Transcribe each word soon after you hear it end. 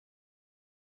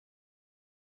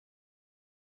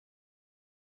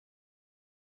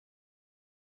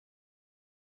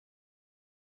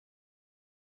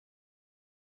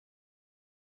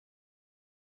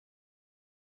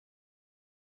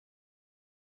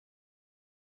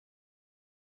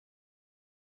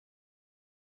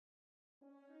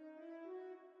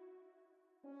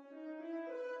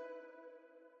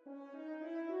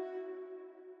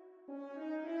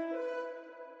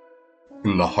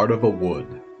in the heart of a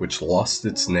wood which lost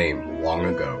its name long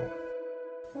ago,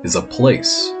 is a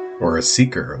place where a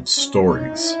seeker of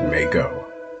stories may go.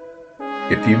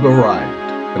 If you've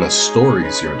arrived and a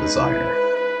story's your desire,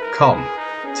 come,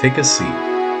 take a seat,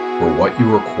 for what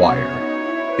you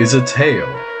require is a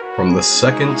tale from the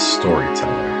second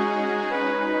Storyteller.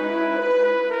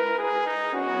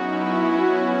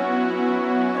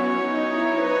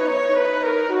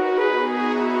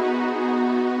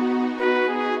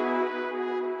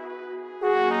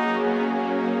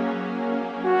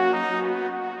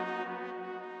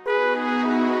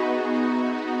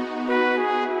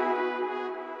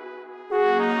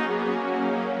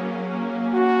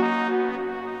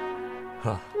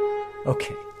 Huh.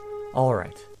 Okay.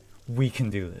 Alright. We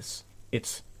can do this.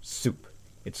 It's soup.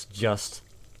 It's just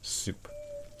soup.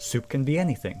 Soup can be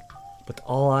anything, but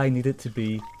all I need it to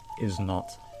be is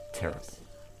not terrible.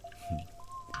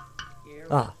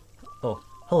 Oh,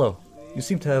 hello. You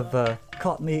seem to have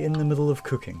caught me in the middle of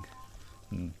cooking.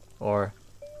 Or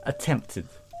attempted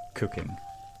cooking.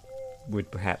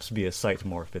 Would perhaps be a sight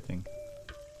more fitting.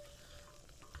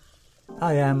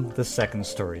 I am the second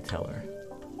storyteller.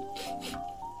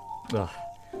 Ugh,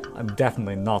 I'm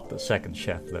definitely not the second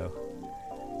chef, though.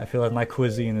 I feel like my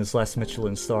cuisine is less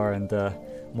Michelin star and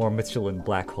more Michelin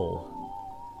black hole.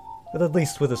 But at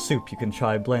least with a soup you can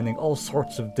try blending all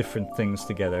sorts of different things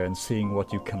together and seeing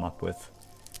what you come up with.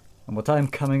 And what I'm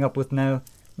coming up with now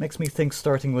makes me think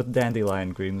starting with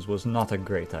dandelion greens was not a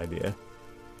great idea.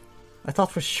 I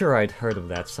thought for sure I'd heard of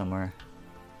that somewhere.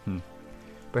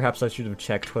 Perhaps I should have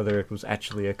checked whether it was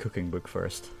actually a cooking book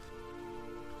first.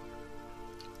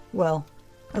 Well,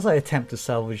 as I attempt to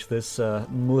salvage this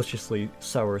maliciously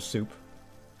sour soup,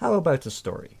 how about a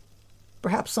story?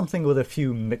 Perhaps something with a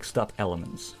few mixed up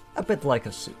elements, a bit like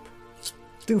a soup.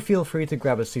 Do feel free to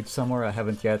grab a seat somewhere I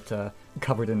haven't yet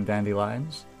covered in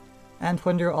dandelions. And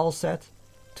when you're all set,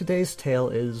 today's tale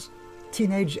is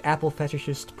Teenage Apple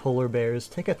Fetishist Polar Bears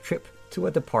Take a Trip to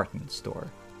a Department Store.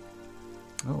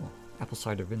 Oh, apple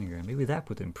cider vinegar, maybe that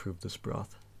would improve this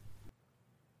broth.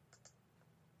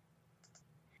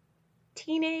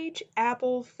 Teenage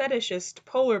apple fetishist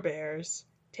polar bears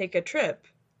take a trip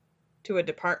to a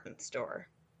department store.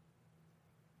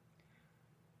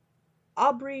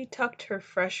 Aubrey tucked her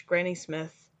fresh Granny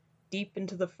Smith deep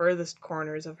into the furthest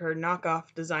corners of her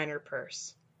knockoff designer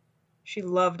purse. She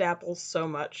loved apples so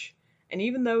much, and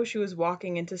even though she was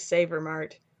walking into Savor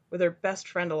Mart with her best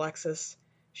friend Alexis,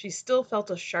 she still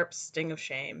felt a sharp sting of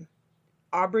shame.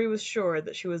 Aubrey was sure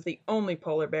that she was the only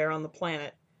polar bear on the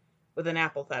planet with an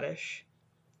apple fetish.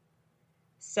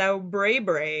 So Bray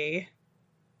Bray.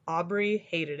 Aubrey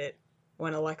hated it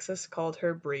when Alexis called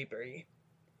her Bray Bray,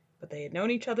 but they had known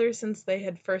each other since they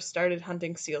had first started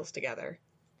hunting seals together.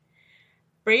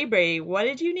 Bray Bray, what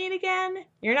did you need again?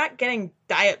 You're not getting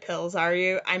diet pills, are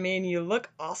you? I mean, you look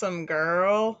awesome,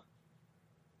 girl.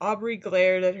 Aubrey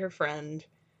glared at her friend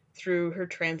through her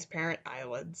transparent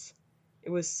eyelids. It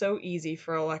was so easy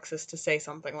for Alexis to say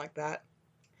something like that.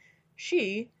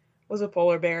 She was a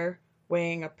polar bear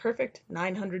weighing a perfect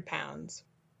 900 pounds,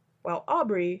 while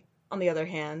Aubrey, on the other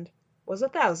hand, was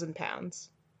 1,000 pounds.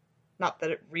 Not that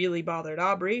it really bothered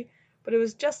Aubrey, but it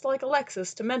was just like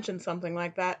Alexis to mention something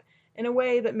like that in a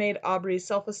way that made Aubrey's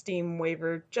self-esteem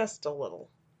waver just a little.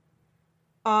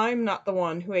 I'm not the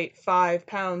one who ate 5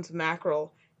 pounds of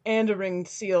mackerel and a ringed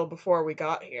seal before we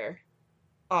got here,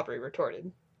 Aubrey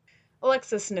retorted.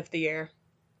 Alexis sniffed the air,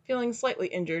 feeling slightly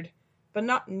injured, but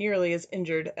not nearly as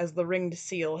injured as the ringed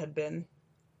seal had been.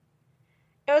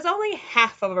 It was only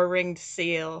half of a ringed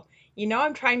seal. You know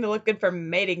I'm trying to look good for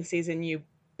mating season, you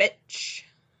bitch.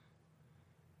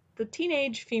 The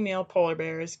teenage female polar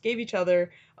bears gave each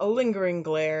other a lingering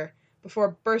glare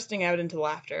before bursting out into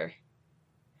laughter.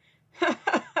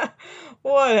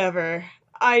 Whatever.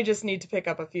 I just need to pick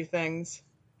up a few things,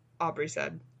 Aubrey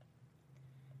said.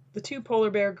 The two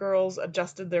polar bear girls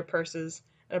adjusted their purses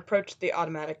and approached the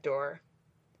automatic door.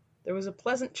 There was a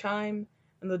pleasant chime,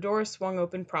 and the door swung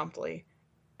open promptly.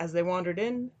 As they wandered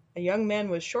in, a young man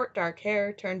with short dark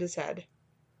hair turned his head.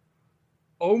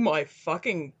 Oh my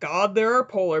fucking god, there are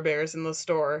polar bears in the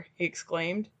store, he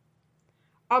exclaimed.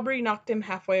 Aubrey knocked him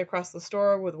halfway across the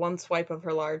store with one swipe of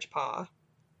her large paw.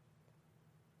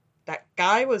 That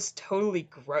guy was totally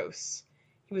gross.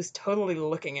 He was totally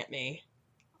looking at me,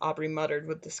 Aubrey muttered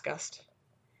with disgust.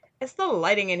 It's the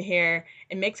lighting in here.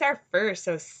 It makes our fur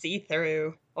so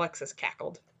see-through, Alexis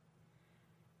cackled.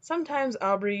 Sometimes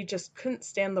Aubrey just couldn't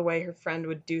stand the way her friend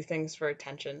would do things for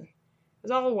attention. It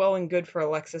was all well and good for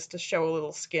Alexis to show a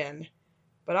little skin,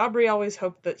 but Aubrey always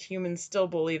hoped that humans still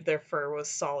believed their fur was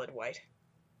solid white.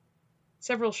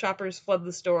 Several shoppers fled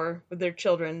the store with their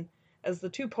children as the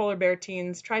two polar bear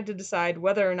teens tried to decide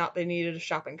whether or not they needed a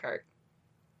shopping cart.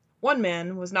 One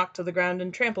man was knocked to the ground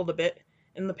and trampled a bit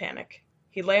in the panic.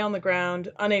 He lay on the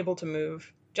ground, unable to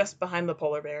move, just behind the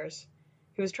polar bears.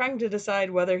 He was trying to decide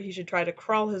whether he should try to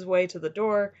crawl his way to the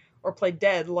door or play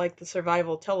dead like the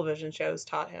survival television shows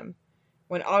taught him,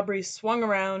 when Aubrey swung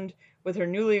around with her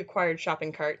newly acquired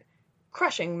shopping cart,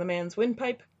 crushing the man's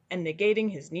windpipe and negating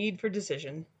his need for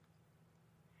decision.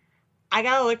 "I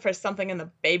gotta look for something in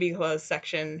the baby clothes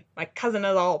section. My cousin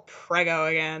is all preggo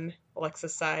again,"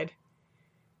 Alexis sighed.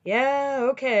 "Yeah,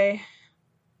 okay."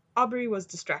 Aubrey was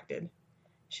distracted.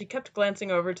 She kept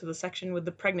glancing over to the section with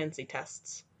the pregnancy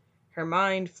tests. Her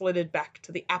mind flitted back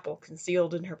to the apple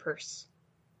concealed in her purse.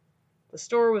 The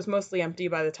store was mostly empty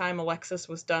by the time Alexis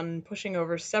was done pushing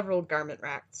over several garment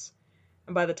racks,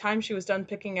 and by the time she was done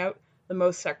picking out the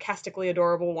most sarcastically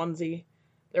adorable onesie,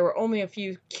 there were only a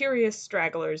few curious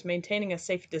stragglers maintaining a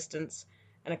safe distance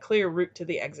and a clear route to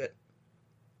the exit.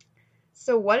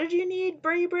 "So what did you need,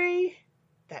 Bree Bree?"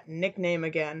 That nickname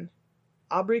again.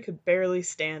 Aubrey could barely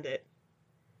stand it.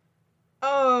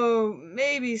 "Oh,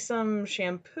 maybe some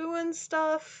shampoo and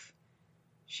stuff?"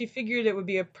 She figured it would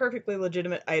be a perfectly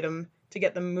legitimate item to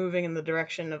get them moving in the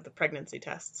direction of the pregnancy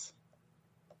tests.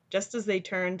 Just as they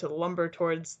turned to lumber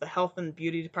towards the health and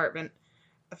beauty department,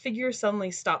 a figure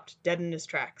suddenly stopped dead in his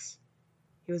tracks.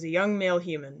 He was a young male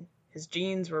human. His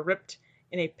jeans were ripped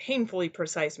in a painfully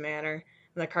precise manner,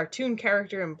 and the cartoon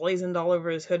character emblazoned all over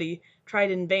his hoodie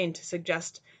tried in vain to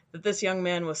suggest that this young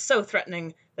man was so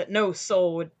threatening that no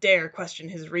soul would dare question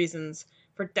his reasons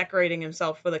for decorating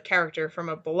himself with a character from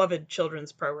a beloved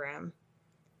children's program.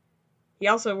 He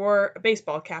also wore a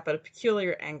baseball cap at a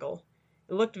peculiar angle.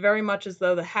 It looked very much as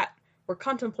though the hat were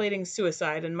contemplating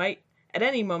suicide and might, at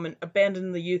any moment,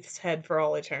 abandon the youth's head for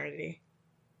all eternity.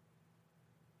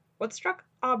 What struck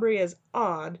Aubrey as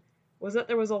odd was that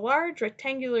there was a large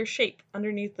rectangular shape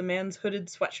underneath the man's hooded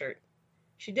sweatshirt.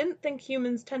 She didn't think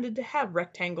humans tended to have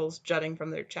rectangles jutting from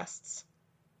their chests.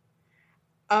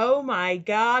 "Oh my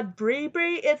God, Bree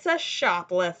Bree, it's a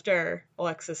shoplifter!"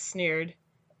 Alexis sneered.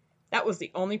 That was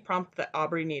the only prompt that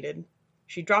Aubrey needed.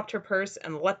 She dropped her purse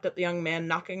and leapt at the young man,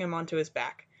 knocking him onto his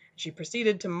back. She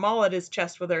proceeded to maul at his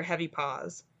chest with her heavy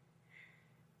paws.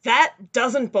 "That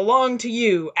doesn't belong to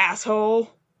you,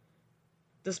 asshole!"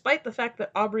 Despite the fact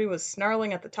that Aubrey was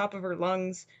snarling at the top of her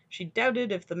lungs, she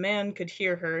doubted if the man could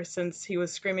hear her since he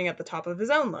was screaming at the top of his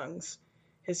own lungs.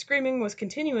 His screaming was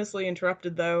continuously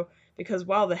interrupted, though, because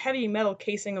while the heavy metal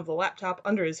casing of the laptop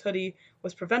under his hoodie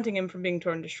was preventing him from being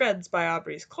torn to shreds by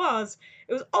Aubrey's claws,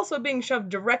 it was also being shoved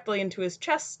directly into his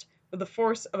chest with the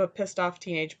force of a pissed-off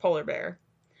teenage polar bear.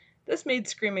 This made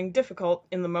screaming difficult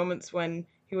in the moments when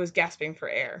he was gasping for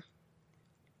air.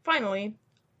 Finally,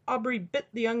 Aubrey bit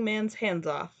the young man's hands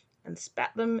off and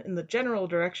spat them in the general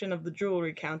direction of the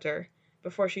jewelry counter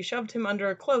before she shoved him under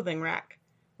a clothing rack,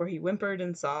 where he whimpered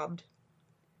and sobbed.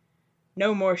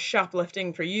 "No more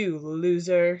shoplifting for you,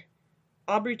 loser!"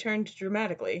 Aubrey turned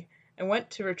dramatically and went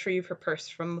to retrieve her purse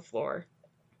from the floor.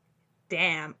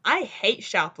 "Damn, I hate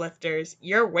shoplifters.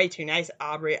 You're way too nice,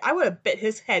 Aubrey. I would have bit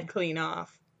his head clean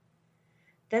off."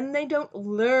 "Then they don't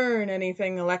learn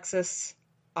anything, Alexis,"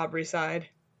 Aubrey sighed.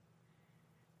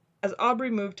 As Aubrey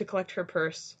moved to collect her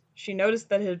purse, she noticed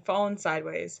that it had fallen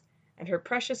sideways, and her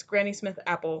precious Granny Smith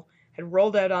apple had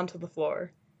rolled out onto the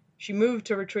floor. She moved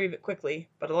to retrieve it quickly,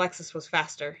 but Alexis was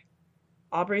faster.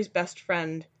 Aubrey's best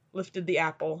friend lifted the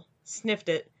apple, sniffed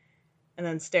it, and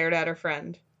then stared at her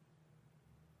friend.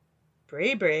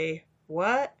 "Bree Bree,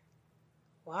 what?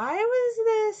 Why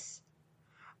was this?"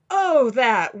 "Oh,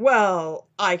 that! Well,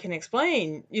 I can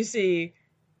explain. You see,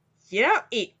 you don't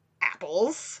eat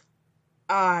apples."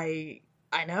 I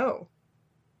know."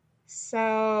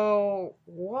 "So,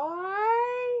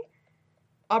 why?"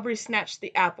 Aubrey snatched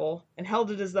the apple and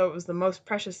held it as though it was the most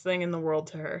precious thing in the world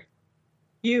to her.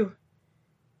 You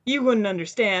wouldn't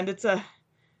understand. It's an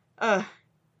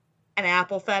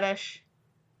apple fetish,"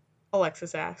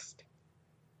 Alexis asked.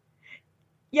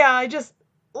 "Yeah, I just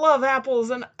love apples,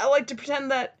 and I like to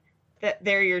pretend that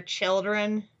they're your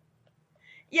children."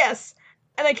 "Yes,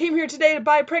 and I came here today to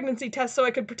buy a pregnancy test so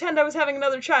I could pretend I was having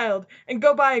another child, and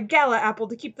go buy a gala apple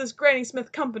to keep this Granny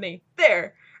Smith company.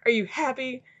 There! Are you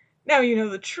happy? Now you know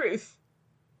the truth."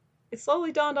 It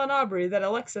slowly dawned on Aubrey that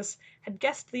Alexis had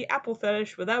guessed the apple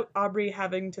fetish without Aubrey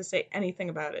having to say anything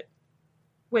about it.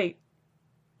 "Wait,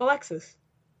 Alexis,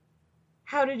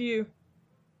 how did you—"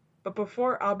 But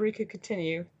before Aubrey could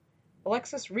continue,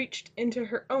 Alexis reached into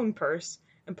her own purse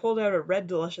and pulled out a red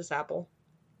delicious apple.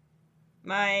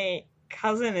 "My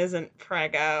cousin isn't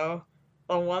preggo.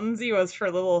 The onesie was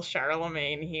for little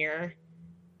Charlemagne here.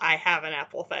 I have an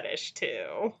apple fetish,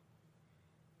 too."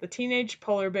 The teenage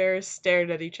polar bears stared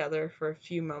at each other for a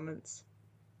few moments,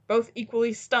 both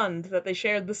equally stunned that they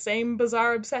shared the same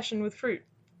bizarre obsession with fruit.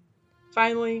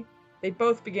 Finally, they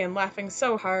both began laughing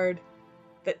so hard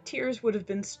that tears would have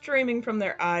been streaming from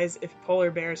their eyes if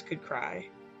polar bears could cry.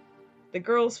 The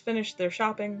girls finished their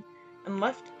shopping and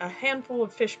left a handful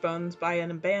of fish bones by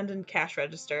an abandoned cash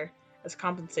register as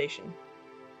compensation.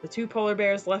 The two polar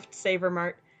bears left Savor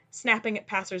Mart, snapping at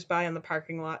passersby in the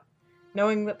parking lot,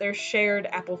 knowing that their shared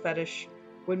apple fetish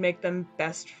would make them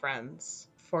best friends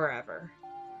forever.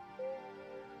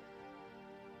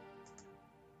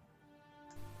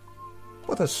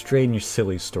 What a strange,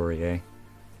 silly story, eh?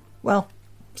 Well,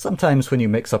 sometimes when you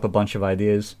mix up a bunch of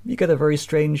ideas, you get a very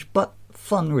strange but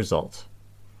fun result.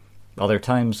 Other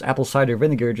times, apple cider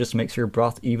vinegar just makes your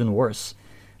broth even worse.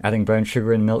 Adding brown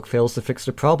sugar and milk fails to fix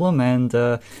the problem, and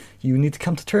you need to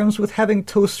come to terms with having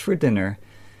toast for dinner.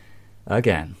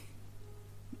 Again.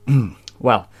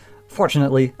 Well,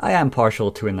 fortunately, I am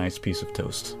partial to a nice piece of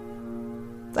toast.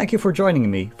 Thank you for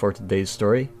joining me for today's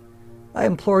story. I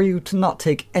implore you to not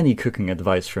take any cooking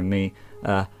advice from me,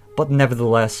 but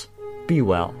nevertheless, be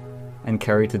well, and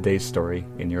carry today's story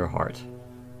in your heart.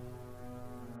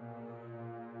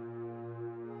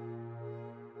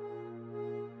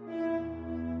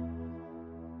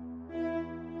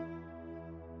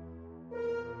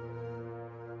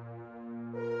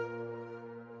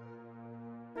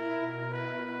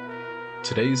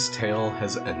 Today's tale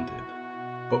has ended,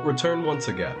 but return once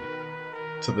again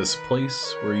to this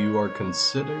place where you are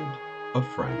considered a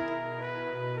friend.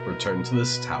 Return to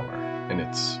this tower and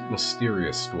its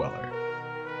mysterious dweller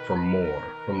for more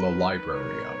from the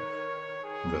library of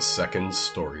The Second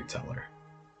Storyteller.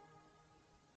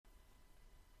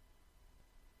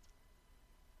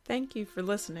 Thank you for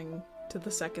listening to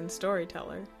The Second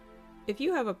Storyteller. If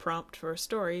you have a prompt for a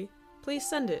story, please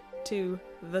send it to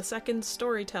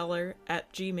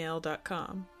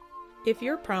thesecondstoryteller@gmail.com. If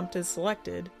your prompt is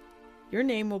selected, your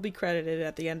name will be credited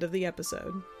at the end of the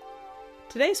episode.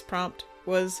 Today's prompt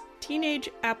was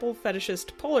Teenage Apple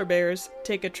Fetishist Polar Bears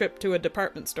Take a Trip to a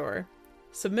Department Store,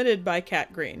 submitted by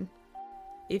Kat Green.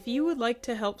 If you would like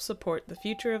to help support the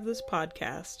future of this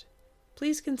podcast,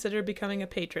 please consider becoming a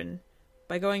patron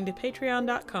by going to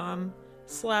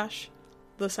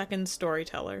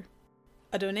patreon.com/thesecondstoryteller.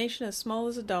 A donation as small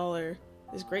as $1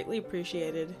 is greatly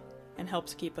appreciated and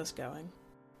helps keep us going.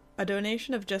 A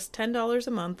donation of just $10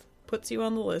 a month puts you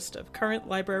on the list of current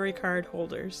library card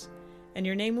holders, and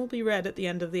your name will be read at the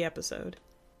end of the episode.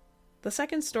 The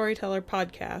Second Storyteller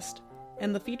podcast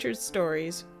and the featured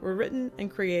stories were written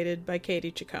and created by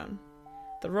Katie Chacon.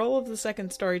 The role of the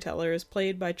Second Storyteller is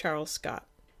played by Charles Scott.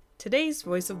 Today's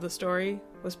voice of the story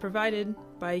was provided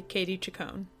by Katie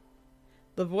Chacon.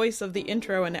 The voice of the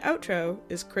intro and outro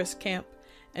is Chris Camp,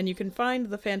 and you can find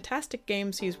the fantastic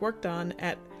games he's worked on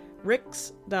at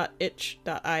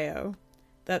riks.itch.io.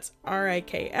 That's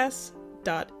riks.itch.io.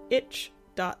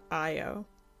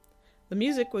 The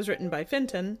music was written by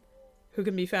Finton, who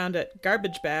can be found at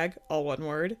garbagebag, all one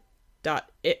word,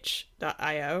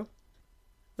 .itch.io.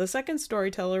 The Second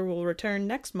Storyteller will return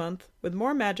next month with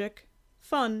more magic,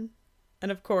 fun,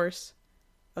 and of course,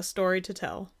 a story to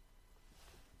tell.